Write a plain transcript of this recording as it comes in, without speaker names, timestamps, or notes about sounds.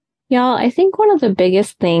Y'all, I think one of the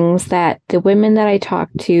biggest things that the women that I talk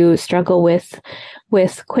to struggle with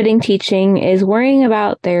quitting teaching is worrying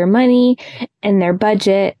about their money and their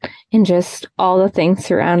budget and just all the things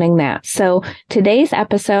surrounding that. So today's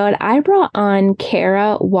episode, I brought on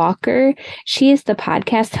Kara Walker. She is the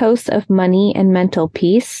podcast host of Money and Mental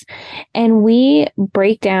Peace, and we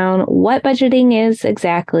break down what budgeting is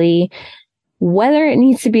exactly, whether it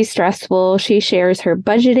needs to be stressful. She shares her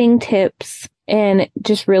budgeting tips and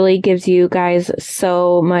just really gives you guys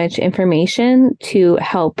so much information to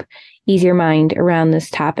help ease your mind around this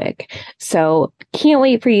topic. So can't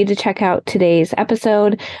wait for you to check out today's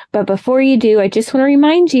episode. But before you do, I just want to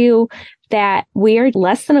remind you that we are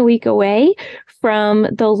less than a week away from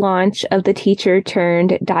the launch of the Teacher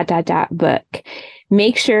Turned ... book.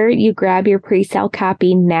 Make sure you grab your pre-sale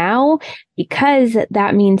copy now, because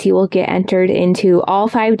that means you will get entered into all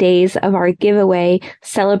 5 days of our giveaway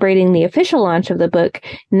celebrating the official launch of the book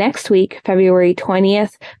next week, February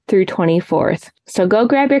 20th through 24th. So go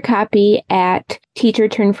grab your copy at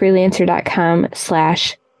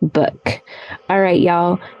teacherturnedfreelancer.com/book. All right,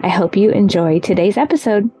 y'all. I hope you enjoy today's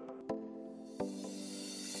episode.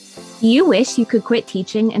 Do you wish you could quit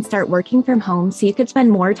teaching and start working from home so you could spend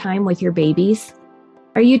more time with your babies?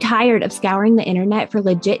 Are you tired of scouring the internet for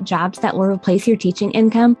legit jobs that will replace your teaching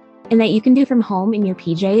income and that you can do from home in your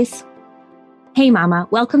PJs? Hey mama,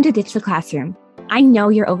 welcome to Ditch the Classroom. I know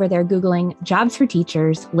you're over there Googling jobs for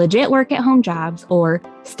teachers, legit work at home jobs, or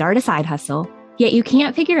start a side hustle, yet you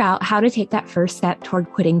can't figure out how to take that first step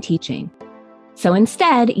toward quitting teaching. So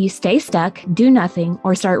instead, you stay stuck, do nothing,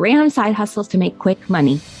 or start random side hustles to make quick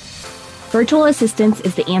money. Virtual assistance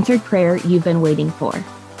is the answered prayer you've been waiting for.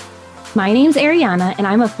 My name's Ariana, and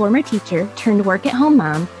I'm a former teacher turned work-at-home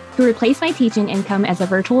mom who replaced my teaching income as a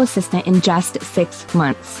virtual assistant in just 6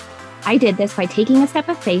 months. I did this by taking a step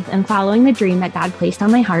of faith and following the dream that God placed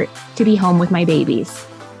on my heart to be home with my babies.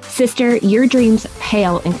 Sister, your dreams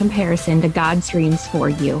pale in comparison to God's dreams for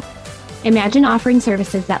you. Imagine offering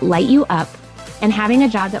services that light you up and having a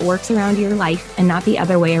job that works around your life and not the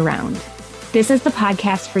other way around. This is the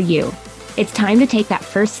podcast for you. It's time to take that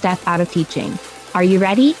first step out of teaching. Are you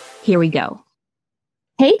ready? Here we go.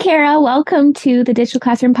 Hey, Kara, welcome to the Digital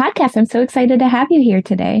Classroom podcast. I'm so excited to have you here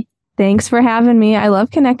today. Thanks for having me. I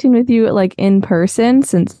love connecting with you in person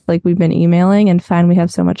since we've been emailing and find we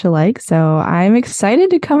have so much alike. So I'm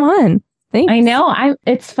excited to come on. Thanks. I know.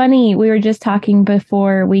 It's funny. We were just talking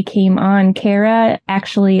before we came on. Kara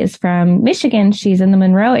actually is from Michigan. She's in the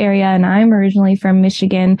Monroe area, and I'm originally from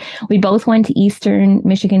Michigan. We both went to Eastern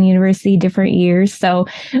Michigan University different years. So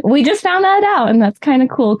we just found that out, and that's kind of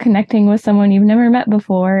cool, connecting with someone you've never met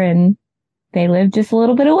before, and they live just a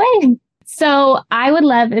little bit away. So I would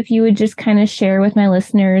love if you would just kind of share with my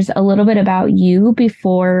listeners a little bit about you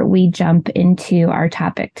before we jump into our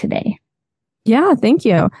topic today. Yeah, thank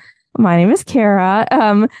you. My name is Kara.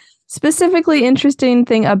 Specifically interesting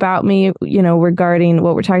thing about me, regarding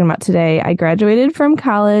what we're talking about today, I graduated from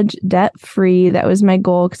college debt-free. That was my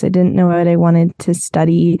goal because I didn't know what I wanted to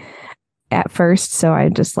study at first. So I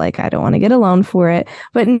just I don't want to get a loan for it.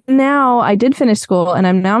 But now I did finish school, and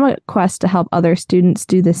I'm now on a quest to help other students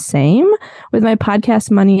do the same with my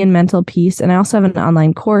podcast, Money and Mental Peace. And I also have an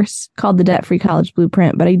online course called the Debt-Free College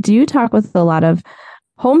Blueprint. But I do talk with a lot of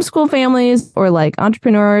homeschool families or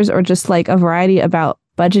entrepreneurs or just a variety about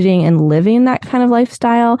budgeting and living that kind of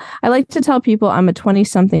lifestyle. I like to tell people I'm a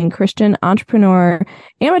 20-something Christian entrepreneur,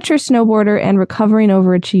 amateur snowboarder, and recovering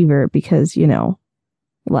overachiever because,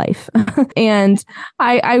 life. And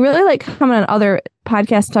I really like coming on other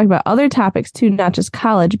podcasts to talk about other topics too, not just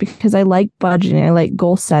college, because I like budgeting. I like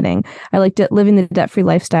goal setting. I like living the debt-free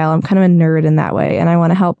lifestyle. I'm kind of a nerd in that way. And I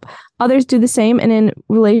want to help others do the same. And in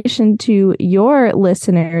relation to your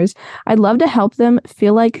listeners, I'd love to help them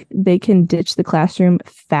feel like they can ditch the classroom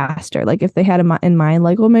faster. If they had in mind,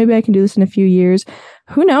 well, maybe I can do this in a few years.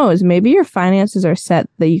 Who knows? Maybe your finances are set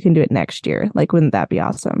that you can do it next year. Wouldn't that be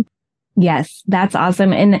awesome? Yes, that's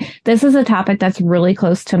awesome. And this is a topic that's really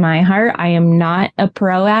close to my heart. I am not a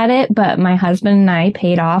pro at it, but my husband and I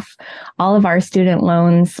paid off all of our student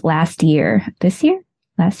loans last year,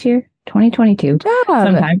 2022,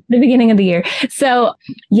 sometime at the beginning of the year. So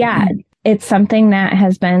yeah, it's something that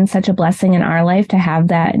has been such a blessing in our life to have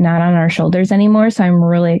that not on our shoulders anymore. So I'm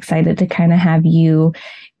really excited to kind of have you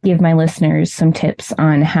give my listeners some tips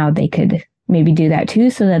on how they could maybe do that too,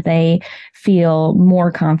 so that they feel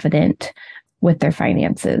more confident with their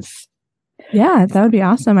finances. Yeah, that would be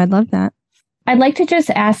awesome. I'd love that. I'd like to just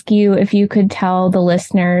ask you if you could tell the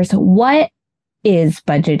listeners, what is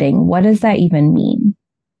budgeting? What does that even mean?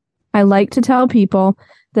 I like to tell people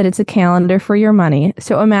that it's a calendar for your money.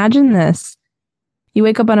 So imagine this. You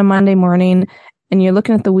wake up on a Monday morning and you're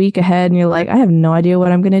looking at the week ahead and you're like, I have no idea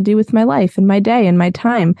what I'm going to do with my life and my day and my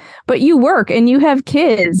time. But you work and you have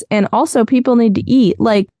kids and also people need to eat.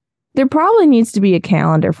 Like, there probably needs to be a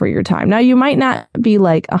calendar for your time. Now, you might not be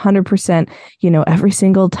like 100%, every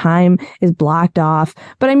single time is blocked off.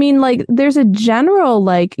 But I mean, like, there's a general,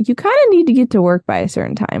 like, you kind of need to get to work by a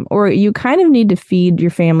certain time, or you kind of need to feed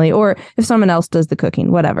your family, or if someone else does the cooking,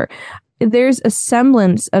 whatever. There's a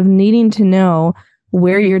semblance of needing to know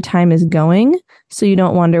where your time is going so you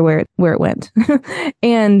don't wonder where it went.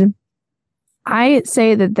 And I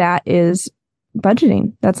say that is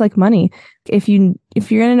budgeting. That's like money. If you're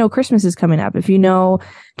going to know Christmas is coming up, if you know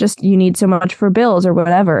just you need so much for bills or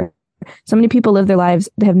whatever. So many people live their lives,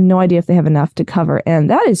 they have no idea if they have enough to cover. And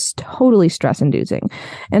that is totally stress inducing.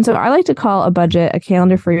 And so I like to call a budget a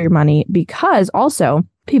calendar for your money, because also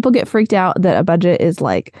people get freaked out that a budget is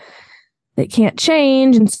like, they can't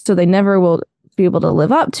change. And so they never will be able to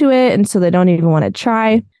live up to it. And so they don't even want to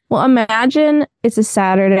try. Well, imagine it's a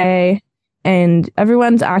Saturday and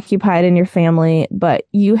everyone's occupied in your family, but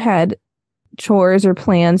you had chores or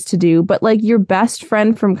plans to do, but like your best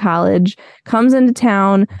friend from college comes into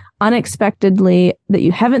town unexpectedly that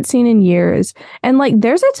you haven't seen in years. And like,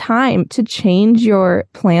 there's a time to change your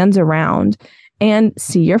plans around and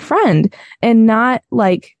see your friend, and not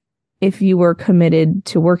like if you were committed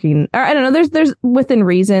to working, or I don't know, there's within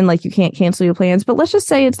reason, like you can't cancel your plans, but let's just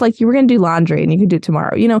say it's like you were going to do laundry and you could do it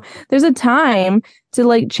tomorrow. There's a time to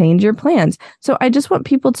like change your plans. So I just want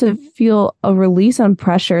people to feel a release on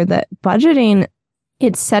pressure that budgeting,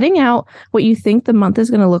 it's setting out what you think the month is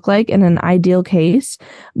going to look like in an ideal case,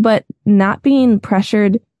 but not being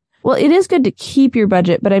pressured. Well, it is good to keep your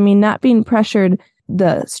budget, but I mean, not being pressured.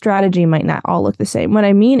 The strategy might not all look the same. What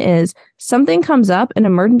I mean is something comes up, an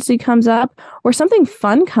emergency comes up, or something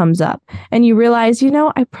fun comes up, and you realize,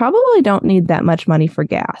 I probably don't need that much money for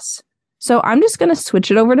gas. So I'm just going to switch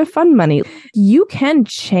it over to fun money. You can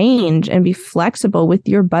change and be flexible with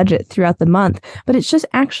your budget throughout the month, but it's just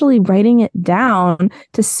actually writing it down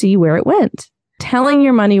to see where it went. Telling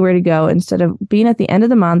your money where to go instead of being at the end of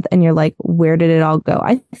the month and you're like, where did it all go?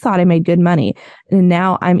 I thought I made good money and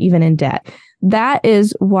now I'm even in debt. That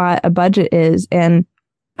is what a budget is. And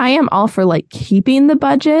I am all for like keeping the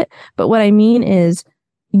budget. But what I mean is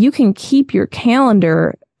you can keep your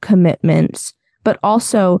calendar commitments, but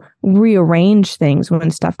also rearrange things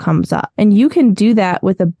when stuff comes up. And you can do that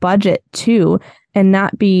with a budget too, and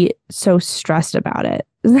not be so stressed about it.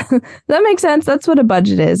 That makes sense. That's what a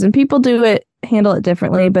budget is. And people handle it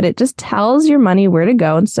differently, but it just tells your money where to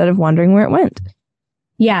go instead of wondering where it went.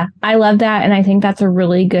 Yeah, I love that. And I think that's a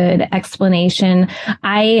really good explanation.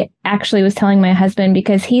 I actually was telling my husband,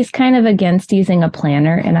 because he's kind of against using a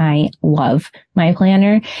planner and I love my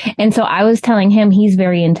planner. And so I was telling him, he's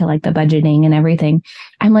very into like the budgeting and everything.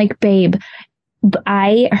 I'm like, babe,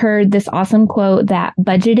 I heard this awesome quote that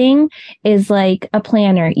budgeting is like a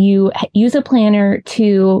planner. You use a planner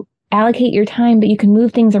to allocate your time, but you can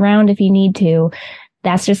move things around if you need to.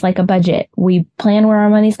 That's just like a budget. We plan where our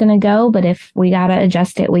money's going to go, but if we got to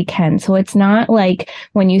adjust it, we can. So it's not like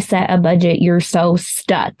when you set a budget, you're so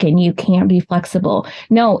stuck and you can't be flexible.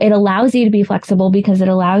 No, it allows you to be flexible because it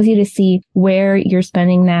allows you to see where you're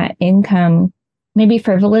spending that income, maybe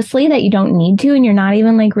frivolously that you don't need to, and you're not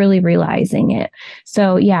even like really realizing it.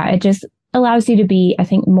 So yeah, it just allows you to be, I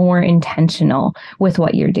think, more intentional with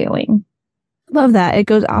what you're doing. Love that. It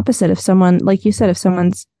goes opposite. If someone, like you said, if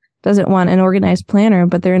someone's doesn't want an organized planner,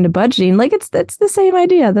 but they're into budgeting, like it's the same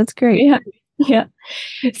idea. That's great. Yeah.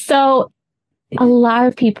 So a lot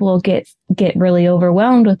of people get really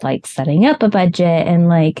overwhelmed with like setting up a budget and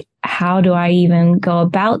like, how do I even go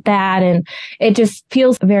about that? And it just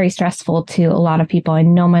feels very stressful to a lot of people. I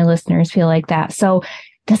know my listeners feel like that. So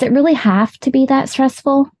does it really have to be that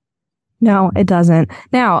stressful? No, it doesn't.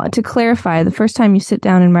 Now, to clarify, the first time you sit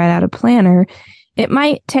down and write out a planner, it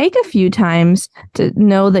might take a few times to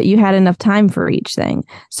know that you had enough time for each thing.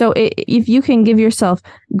 So if you can give yourself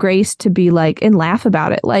grace to be like, and laugh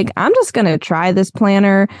about it, like, I'm just going to try this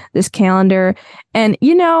planner, this calendar. And,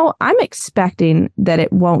 I'm expecting that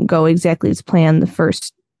it won't go exactly as planned the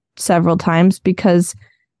first several times because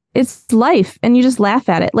it's life and you just laugh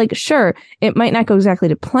at it. Like, sure, it might not go exactly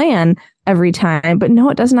to plan every time, but no,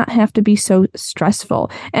 it does not have to be so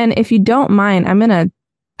stressful. And if you don't mind, I'm going to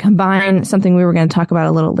combine something we were going to talk about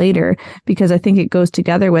a little later because I think it goes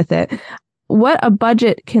together with it. What a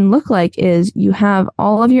budget can look like is you have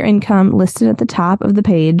all of your income listed at the top of the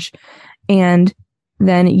page, and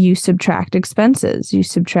then you subtract expenses. You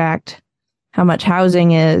subtract how much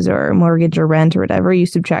housing is or mortgage or rent or whatever. You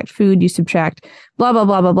subtract food, you subtract blah, blah,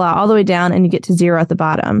 blah, blah, blah, all the way down, and you get to zero at the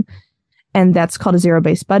bottom. And that's called a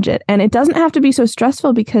zero-based budget. And it doesn't have to be so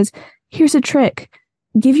stressful because here's a trick.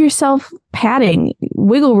 Give yourself padding,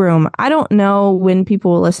 wiggle room. I don't know when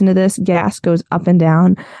people will listen to this. Gas goes up and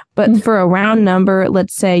down. But for a round number,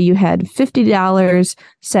 let's say you had $50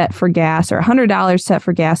 set for gas or $100 set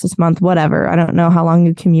for gas this month, whatever. I don't know how long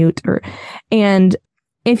you commute. And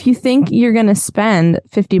if you think you're going to spend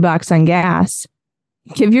 $50 on gas,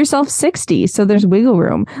 give yourself 60. So there's wiggle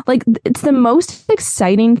room. Like, it's the most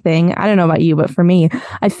exciting thing. I don't know about you, but for me,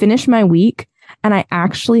 I finish my week and I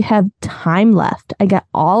actually have time left. I got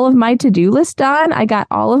all of my to-do list done. I got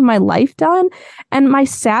all of my life done. And my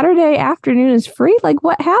Saturday afternoon is free. Like,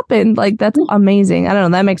 what happened? Like, that's amazing. I don't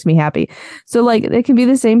know. That makes me happy. So like, it can be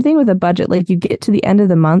the same thing with a budget. Like, you get to the end of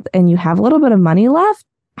the month and you have a little bit of money left.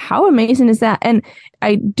 How amazing is that? And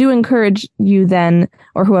I do encourage you then,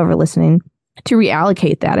 or whoever listening, to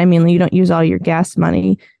reallocate that. I mean, you don't use all your gas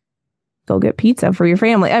money. Go get pizza for your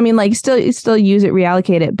family. I mean, like, still use it,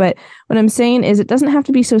 reallocate it. But what I'm saying is it doesn't have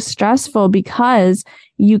to be so stressful because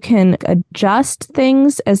you can adjust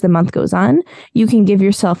things as the month goes on. You can give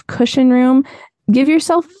yourself cushion room. Give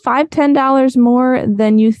yourself $5-10 more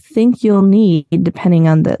than you think you'll need, depending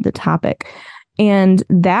on the topic. And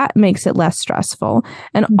that makes it less stressful.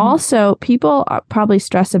 And also, people probably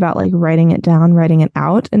stress about like writing it down, writing it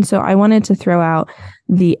out. And so I wanted to throw out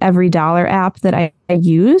the EveryDollar app that I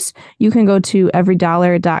use. You can go to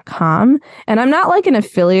everydollar.com. And I'm not like an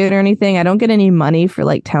affiliate or anything. I don't get any money for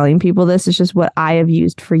like telling people this. It's just what I have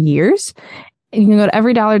used for years. You can go to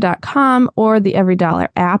everydollar.com or the EveryDollar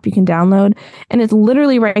app you can download. And it's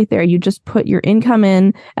literally right there. You just put your income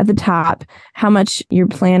in at the top, how much you're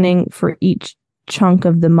planning for each chunk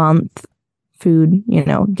of the month, food,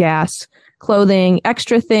 gas, clothing,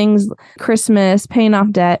 extra things, Christmas, paying off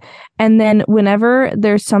debt. And then whenever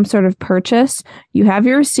there's some sort of purchase, you have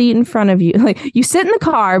your receipt in front of you. Like, you sit in the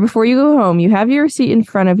car before you go home, you have your receipt in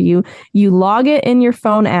front of you, you log it in your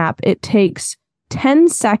phone app. It takes 10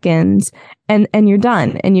 seconds and you're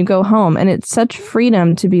done and you go home. And it's such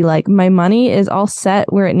freedom to be like, my money is all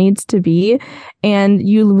set where it needs to be. And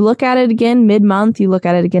you look at it again mid-month, you look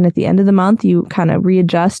at it again at the end of the month, you kind of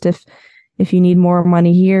readjust if you need more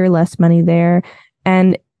money here, less money there.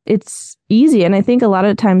 And it's easy. And I think a lot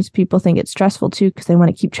of times people think it's stressful too, because they want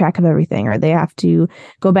to keep track of everything, or they have to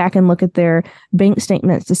go back and look at their bank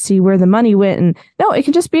statements to see where the money went. And no, it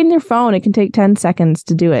can just be in your phone. It can take 10 seconds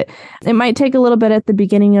to do it. It might take a little bit at the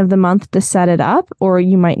beginning of the month to set it up, or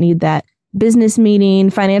you might need that business meeting,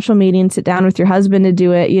 financial meeting, sit down with your husband to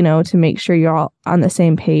do it, to make sure you're all on the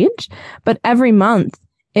same page. But every month,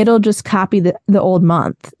 it'll just copy the old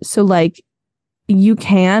month. So like, you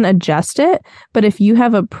can adjust it, but if you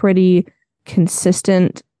have a pretty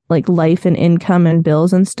consistent like life and income and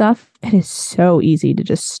bills and stuff, it is so easy to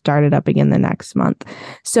just start it up again the next month.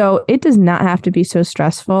 So it does not have to be so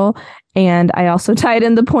stressful. And I also tied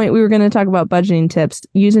in the point we were going to talk about budgeting tips.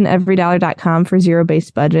 Using everydollar.com for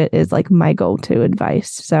zero-based budget is like my go-to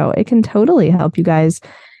advice. So it can totally help you guys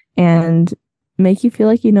and make you feel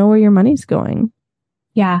like you know where your money's going.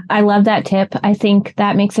 Yeah, I love that tip. I think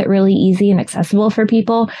that makes it really easy and accessible for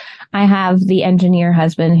people. I have the engineer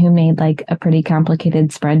husband who made like a pretty complicated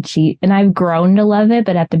spreadsheet, and I've grown to love it.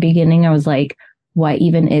 But at the beginning, I was like, what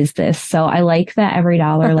even is this? So I like that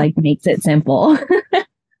EveryDollar like makes it simple.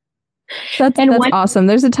 That's awesome.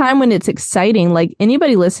 There's a time when it's exciting. Like,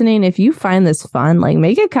 anybody listening, if you find this fun, like,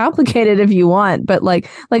 make it complicated if you want. But like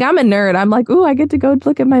I'm a nerd. I'm like, ooh, I get to go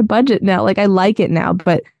look at my budget now. Like, I like it now,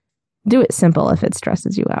 but do it simple if it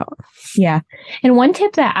stresses you out. Yeah. And one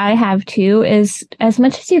tip that I have too is, as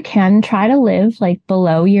much as you can, try to live like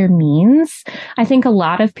below your means. I think a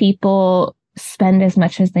lot of people spend as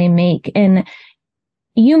much as they make. And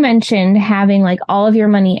you mentioned having like all of your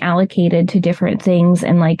money allocated to different things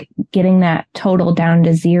and like getting that total down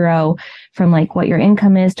to zero from like what your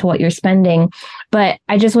income is to what you're spending. But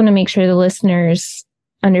I just want to make sure the listeners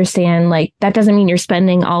understand, like, that doesn't mean you're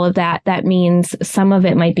spending all of that. That means some of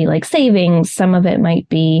it might be like savings. Some of it might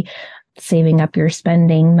be saving up your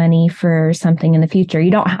spending money for something in the future.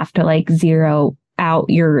 You don't have to like zero out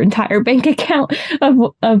your entire bank account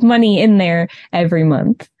of money in there every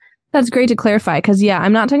month. That's great to clarify, because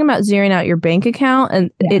I'm not talking about zeroing out your bank account,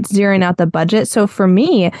 and it's zeroing out the budget. So for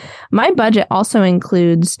me, my budget also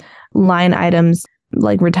includes line items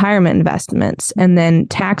like retirement investments, and then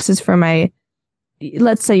taxes for my,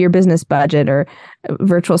 let's say, your business budget or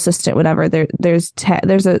virtual assistant, whatever. There's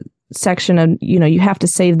a section of, you have to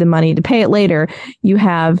save the money to pay it later. You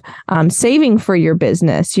have saving for your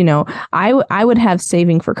business. I would have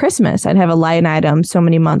saving for Christmas. I'd have a line item so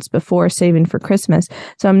many months before saving for Christmas.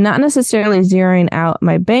 So I'm not necessarily zeroing out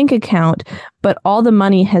my bank account, but all the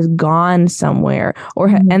money has gone somewhere.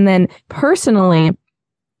 And then personally,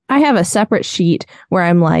 I have a separate sheet where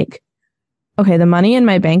I'm like, okay, the money in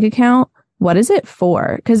my bank account, what is it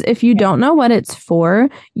for? Because if you don't know what it's for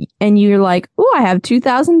and you're like, oh, I have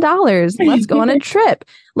 $2,000, let's go on a trip.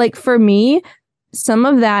 Like for me, some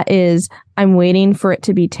of that is I'm waiting for it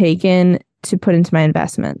to be taken to put into my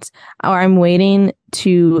investments, or I'm waiting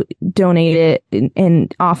to donate it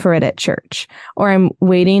and offer it at church, or I'm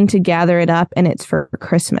waiting to gather it up and it's for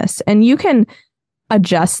Christmas. And you can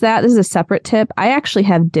adjust that. This is a separate tip. I actually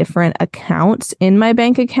have different accounts in my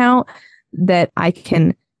bank account that I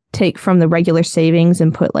can take from the regular savings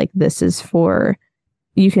and put like, this is for,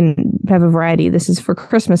 you can have a variety. This is for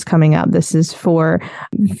Christmas coming up. This is for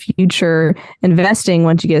future investing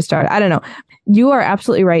once you get started. I don't know. You are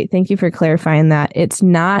absolutely right. Thank you for clarifying that. It's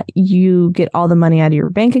not you get all the money out of your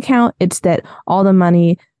bank account. It's that all the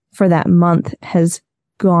money for that month has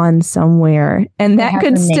gone somewhere. And that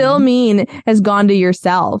could still mean has gone to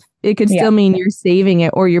yourself. It could still mean you're saving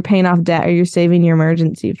it, or you're paying off debt, or you're saving your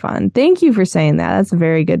emergency fund. Thank you for saying that. That's a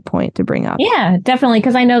very good point to bring up. Yeah, definitely.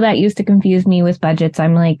 Because I know that used to confuse me with budgets.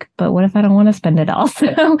 I'm like, but what if I don't want to spend it all?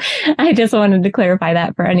 So I just wanted to clarify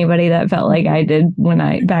that for anybody that felt like I did when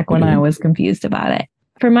I was confused about it.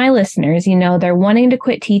 For my listeners, they're wanting to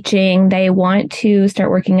quit teaching. They want to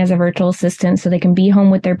start working as a virtual assistant so they can be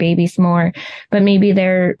home with their babies more, but maybe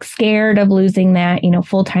they're scared of losing that,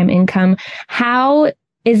 full-time income. How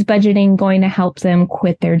is budgeting going to help them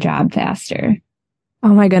quit their job faster? Oh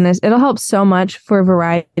my goodness. It'll help so much for a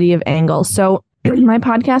variety of angles. So my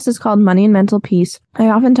podcast is called Money and Mental Peace. I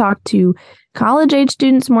often talk to college age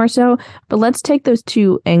students more so, but let's take those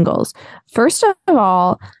two angles. First of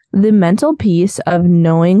all, the mental piece of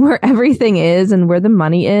knowing where everything is and where the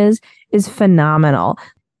money is phenomenal.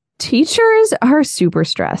 Teachers are super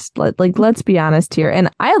stressed. Let's be honest here.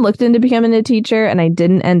 And I had looked into becoming a teacher and I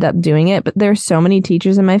didn't end up doing it, but there's so many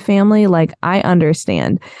teachers in my family. I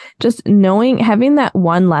understand just having that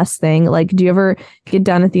one less thing. Do you ever get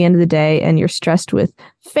done at the end of the day and you're stressed with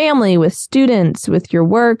family, with students, with your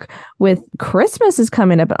work, with Christmas is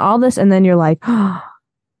coming up and all this. And then you're like, oh,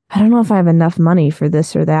 I don't know if I have enough money for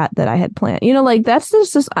this or that I had planned. That's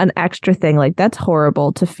just an extra thing. That's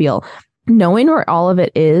horrible to feel. Knowing where all of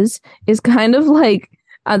it is kind of like,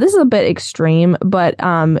 this is a bit extreme, but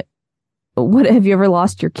what have you ever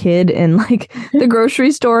lost your kid in the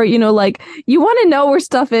grocery store? You want to know where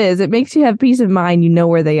stuff is. It makes you have peace of mind. You know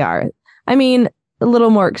where they are. I mean, a little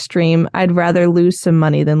more extreme. I'd rather lose some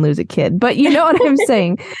money than lose a kid, but you know what I'm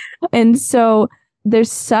saying? And so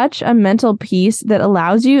there's such a mental piece that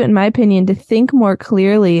allows you, in my opinion, to think more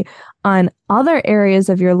clearly on other areas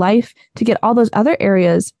of your life to get all those other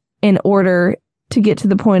areas in order to get to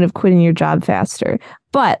the point of quitting your job faster.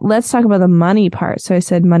 But let's talk about the money part. So I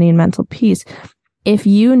said money and mental peace. If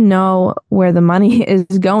you know where the money is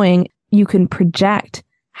going, you can project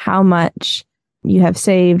how much you have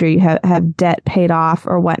saved or you have debt paid off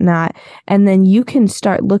or whatnot. And then you can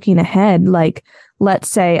start looking ahead.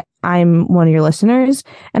 Let's say I'm one of your listeners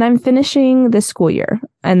and I'm finishing this school year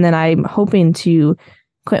and then I'm hoping to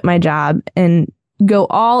quit my job and go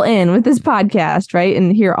all in with this podcast, right?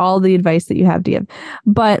 And hear all the advice that you have to give.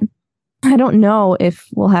 But I don't know if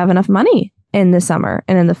we'll have enough money in the summer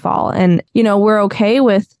and in the fall. And, we're okay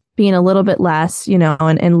with being a little bit less,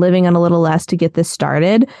 and living on a little less to get this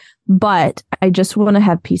started. But I just want to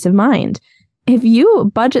have peace of mind. If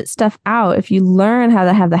you budget stuff out, if you learn how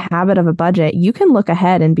to have the habit of a budget, you can look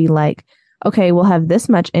ahead and be like, okay, we'll have this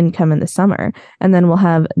much income in the summer, and then we'll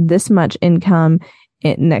have this much income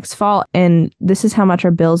next fall. And this is how much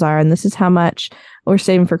our bills are. And this is how much we're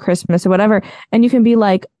saving for Christmas or whatever. And you can be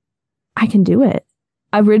like, I can do it.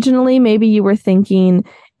 Originally, maybe you were thinking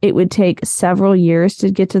it would take several years to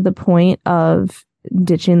get to the point of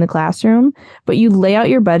ditching the classroom, but you lay out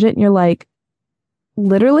your budget and you're like,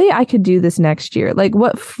 literally, I could do this next year.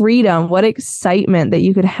 What freedom, what excitement that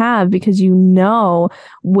you could have because you know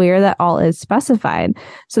where that all is specified.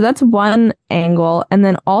 So that's one angle. And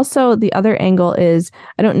then also the other angle is,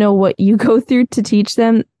 I don't know what you go through to teach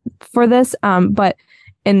them for this, but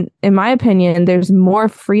in my opinion, there's more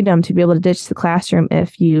freedom to be able to ditch the classroom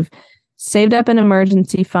if you've saved up an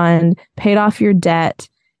emergency fund, paid off your debt.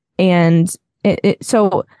 And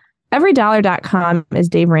so everydollar.com is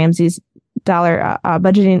Dave Ramsey's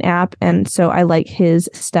budgeting app. And so I like his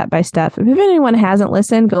step-by-step. If anyone hasn't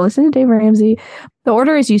listened, go listen to Dave Ramsey. The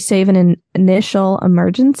order is you save an initial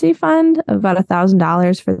emergency fund of about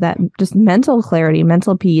 $1,000 for that just mental clarity,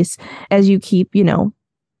 mental peace as you keep,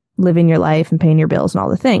 living your life and paying your bills and all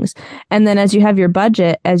the things. And then as you have your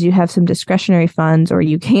budget, as you have some discretionary funds or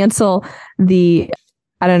you cancel the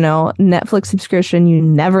Netflix subscription you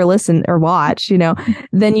never listen or watch,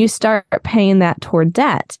 then you start paying that toward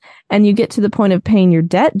debt and you get to the point of paying your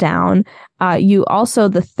debt down. You also,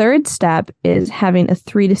 the third step is having a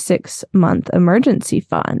 3 to 6 month emergency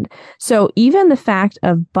fund. So even the fact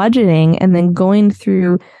of budgeting and then going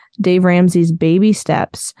through Dave Ramsey's baby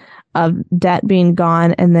steps of debt being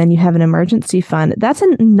gone and then you have an emergency fund, that's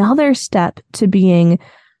another step to being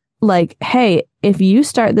like, hey, if you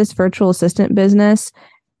start this virtual assistant business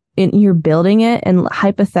and you're building it and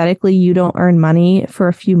hypothetically you don't earn money for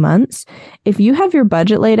a few months, if you have your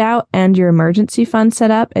budget laid out and your emergency fund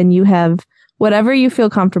set up and you have whatever you feel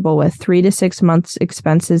comfortable with, 3 to 6 months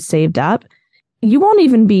expenses saved up, you won't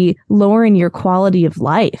even be lowering your quality of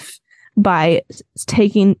life by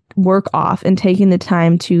taking work off and taking the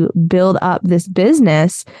time to build up this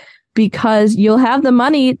business, because you'll have the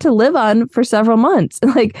money to live on for several months.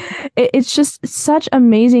 Like it's just such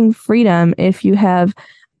amazing freedom if you have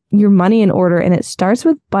your money in order, and it starts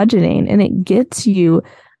with budgeting and it gets you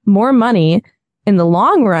more money in the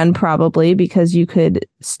long run, probably because you could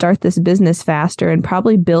start this business faster and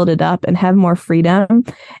probably build it up and have more freedom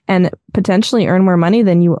and potentially earn more money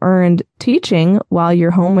than you earned teaching while you're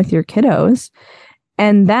home with your kiddos.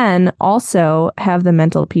 And then also have the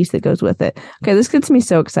mental peace that goes with it. Okay, this gets me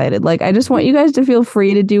so excited. Like, I just want you guys to feel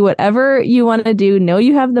free to do whatever you want to do. Know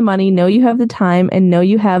you have the money, know you have the time, and know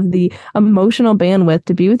you have the emotional bandwidth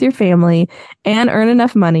to be with your family and earn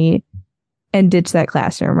enough money and ditch that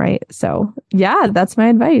classroom, right? So yeah, that's my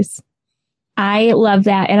advice. I love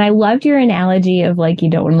that. And I loved your analogy of like, you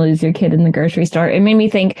don't want to lose your kid in the grocery store. It made me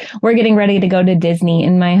think we're getting ready to go to Disney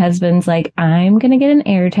and my husband's like, I'm going to get an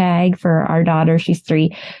AirTag for our daughter. She's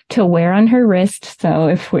 3 to wear on her wrist. So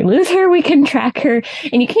if we lose her, we can track her.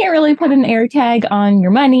 And you can't really put an AirTag on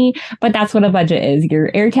your money, but that's what a budget is.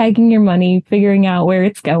 You're AirTagging your money, figuring out where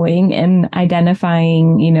it's going and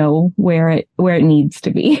identifying, where it needs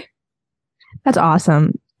to be. That's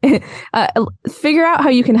awesome. Figure out how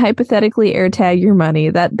you can hypothetically AirTag your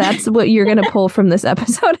money. That's what you're going to pull from this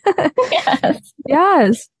episode.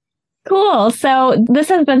 Yes. Cool. So this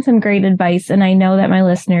has been some great advice, and I know that my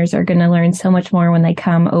listeners are going to learn so much more when they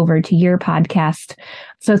come over to your podcast.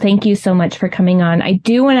 So thank you so much for coming on. I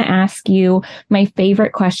do want to ask you my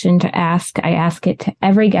favorite question to ask. I ask it to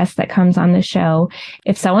every guest that comes on the show.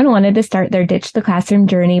 If someone wanted to start their Ditch the Classroom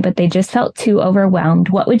journey, but they just felt too overwhelmed,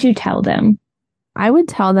 what would you tell them? I would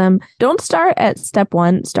tell them, don't start at step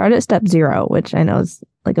 1, start at step 0, which I know is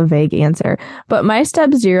like a vague answer. But my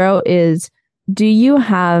step 0 is, do you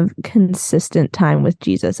have consistent time with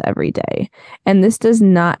Jesus every day? And this does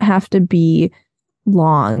not have to be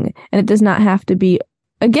long. And it does not have to be,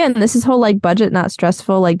 again, this is whole like budget, not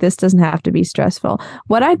stressful. Like this doesn't have to be stressful.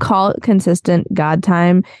 What I call consistent God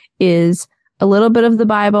time is a little bit of the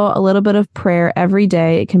Bible, a little bit of prayer every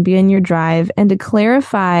day. It can be in your drive. And to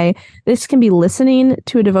clarify, this can be listening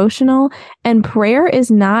to a devotional. And prayer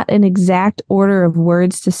is not an exact order of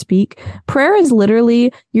words to speak. Prayer is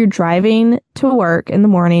literally you're driving to work in the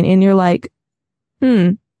morning and you're like,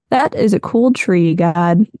 that is a cool tree,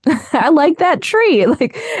 God. I like that tree.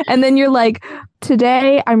 And then you're like,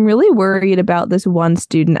 today I'm really worried about this one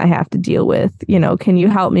student I have to deal with. Can you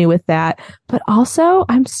help me with that? But also,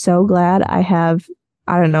 I'm so glad I have,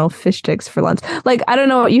 fish sticks for lunch. I don't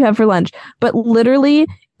know what you have for lunch, but literally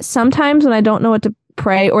sometimes when I don't know what to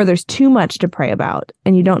pray or there's too much to pray about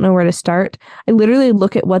and you don't know where to start, I literally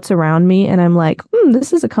look at what's around me and I'm like,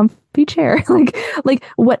 this is a comfy chair.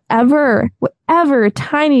 Whatever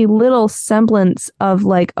tiny little semblance of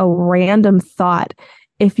like a random thought,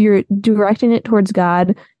 if you're directing it towards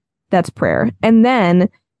God, that's prayer. And then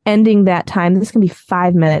ending that time, this can be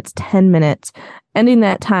 5 minutes, 10 minutes, ending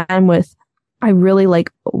that time with, I really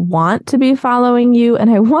want to be following you and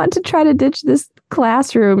I want to try to ditch this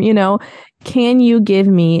classroom, can you give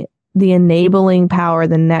me the enabling power,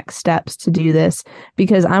 the next steps to do this?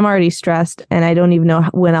 Because I'm already stressed and I don't even know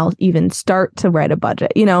when I'll even start to write a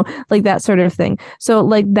budget, that sort of thing. So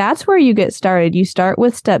that's where you get started. You start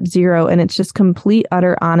with step 0 and it's just complete,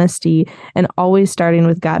 utter honesty and always starting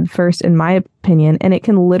with God first, in my opinion. And it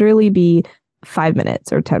can literally be 5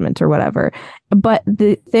 minutes or 10 minutes or whatever. But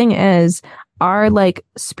the thing is, our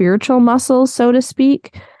spiritual muscles, so to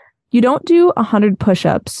speak, you don't do 100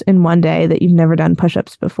 push-ups in one day that you've never done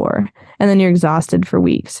push-ups before, and then you're exhausted for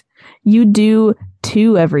weeks. You do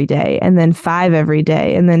 2 every day, and then 5 every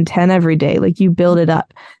day, and then 10 every day. Like, you build it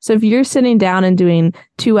up. So if you're sitting down and doing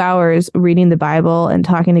 2 hours reading the Bible and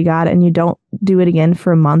talking to God, and you don't do it again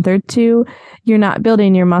for a month or 2, you're not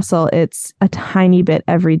building your muscle. It's a tiny bit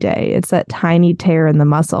every day. It's that tiny tear in the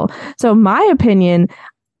muscle. So my opinion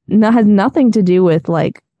has nothing to do with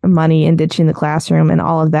like money and ditching the classroom and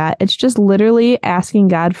all of that. It's just literally asking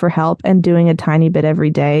God for help and doing a tiny bit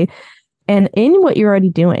every day. And in what you're already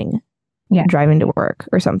doing, driving to work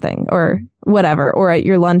or something or whatever, or at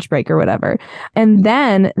your lunch break or whatever. And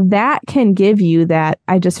then that can give you that,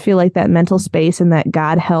 I just feel like that mental space and that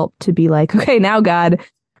God help to be like, okay, now God,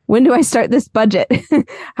 when do I start this budget?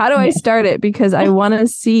 How do I start it? Because I want to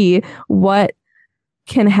see what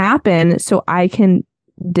can happen so I can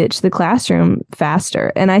ditch the classroom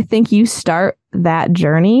faster. And I think you start that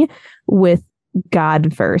journey with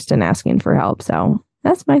God first and asking for help. So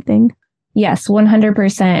that's my thing. Yes,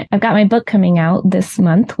 100%. I've got my book coming out this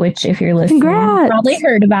month, which if you're listening, you've probably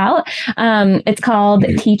heard about. It's called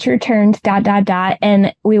Teacher Turned ...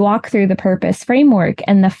 And we walk through the purpose framework.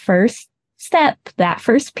 And the first step, that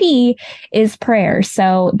first P, is prayer.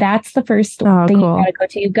 So that's the first thing you gotta go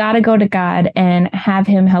to. You gotta go to God and have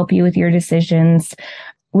him help you with your decisions.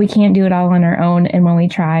 We can't do it all on our own. And when we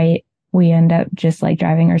try, we end up just like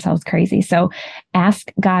driving ourselves crazy. So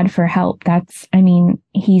ask God for help.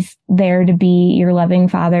 He's there to be your loving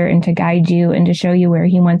father and to guide you and to show you where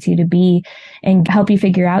he wants you to be and help you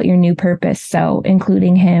figure out your new purpose. So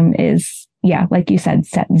including him is, like you said,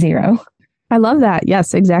 step 0. I love that.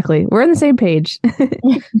 Yes, exactly. We're on the same page.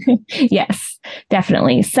 Yes,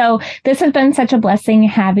 definitely. So this has been such a blessing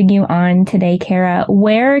having you on today, Kara.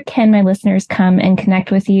 Where can my listeners come and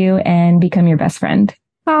connect with you and become your best friend?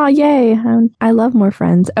 Oh, yay. I love more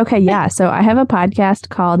friends. Okay, yeah. So I have a podcast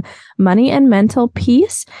called Money and Mental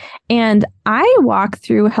Peace, and I walk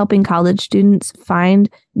through helping college students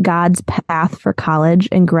find God's path for college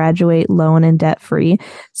and graduate loan and debt free.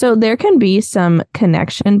 So there can be some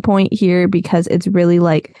connection point here because it's really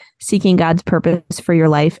like seeking God's purpose for your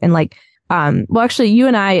life and like actually, you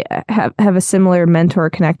and I have a similar mentor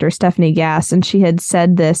connector, Stephanie Gass, and she had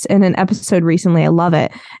said this in an episode recently. I love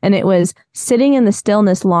it. And it was sitting in the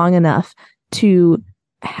stillness long enough to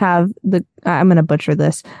have I'm going to butcher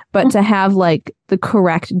this, but to have like the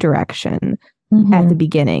correct direction at the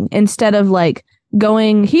beginning instead of like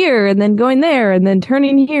going here and then going there and then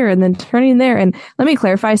turning here and then turning there. And let me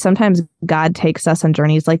clarify, sometimes God takes us on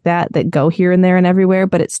journeys like that go here and there and everywhere,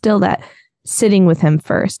 but it's still that sitting with him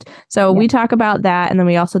first. So we talk about that. And then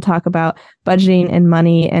we also talk about budgeting and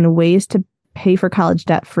money and ways to pay for college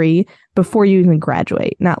debt free before you even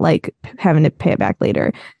graduate, not like having to pay it back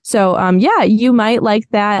later. So, you might like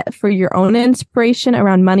that for your own inspiration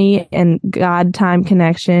around money and God time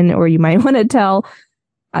connection, or you might want to tell,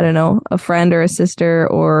 I don't know, a friend or a sister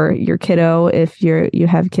or your kiddo if you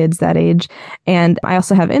have kids that age. And I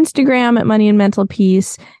also have Instagram at Money and Mental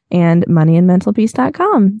Peace and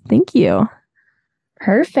moneyandmentalpeace.com. Thank you.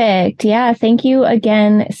 Perfect. Yeah. Thank you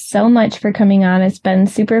again so much for coming on. It's been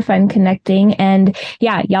super fun connecting. And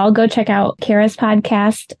y'all go check out Kara's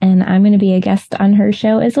podcast, and I'm going to be a guest on her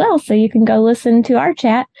show as well. So you can go listen to our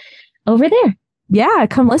chat over there. Yeah,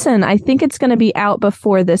 come listen. I think it's going to be out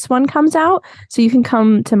before this one comes out. So you can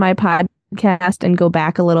come to my podcast and go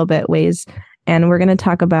back a little bit ways. And we're going to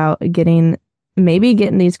talk about getting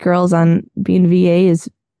these girls on being VAs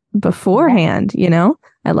beforehand.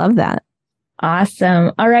 I love that.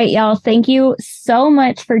 Awesome. All right, y'all. Thank you so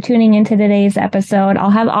much for tuning into today's episode.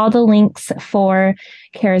 I'll have all the links for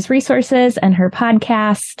Kara's resources and her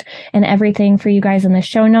podcast and everything for you guys in the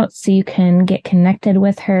show notes so you can get connected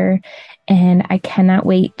with her. And I cannot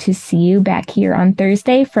wait to see you back here on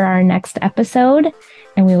Thursday for our next episode.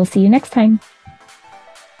 And we will see you next time.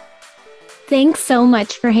 Thanks so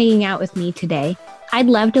much for hanging out with me today. I'd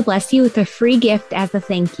love to bless you with a free gift as a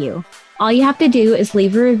thank you. All you have to do is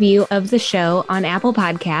leave a review of the show on Apple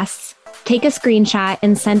Podcasts, take a screenshot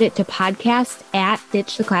and send it to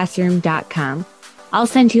podcast@ditchtheclassroom.com. I'll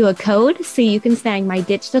send you a code so you can snag my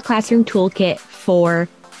Ditch the Classroom toolkit for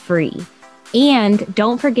free. And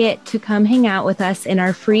don't forget to come hang out with us in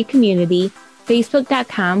our free community,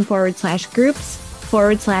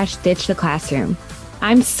 facebook.com/groups/Ditch the Classroom.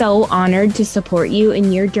 I'm so honored to support you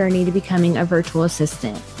in your journey to becoming a virtual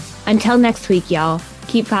assistant. Until next week, y'all,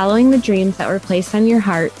 keep following the dreams that were placed on your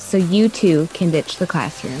heart so you too can ditch the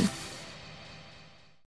classroom.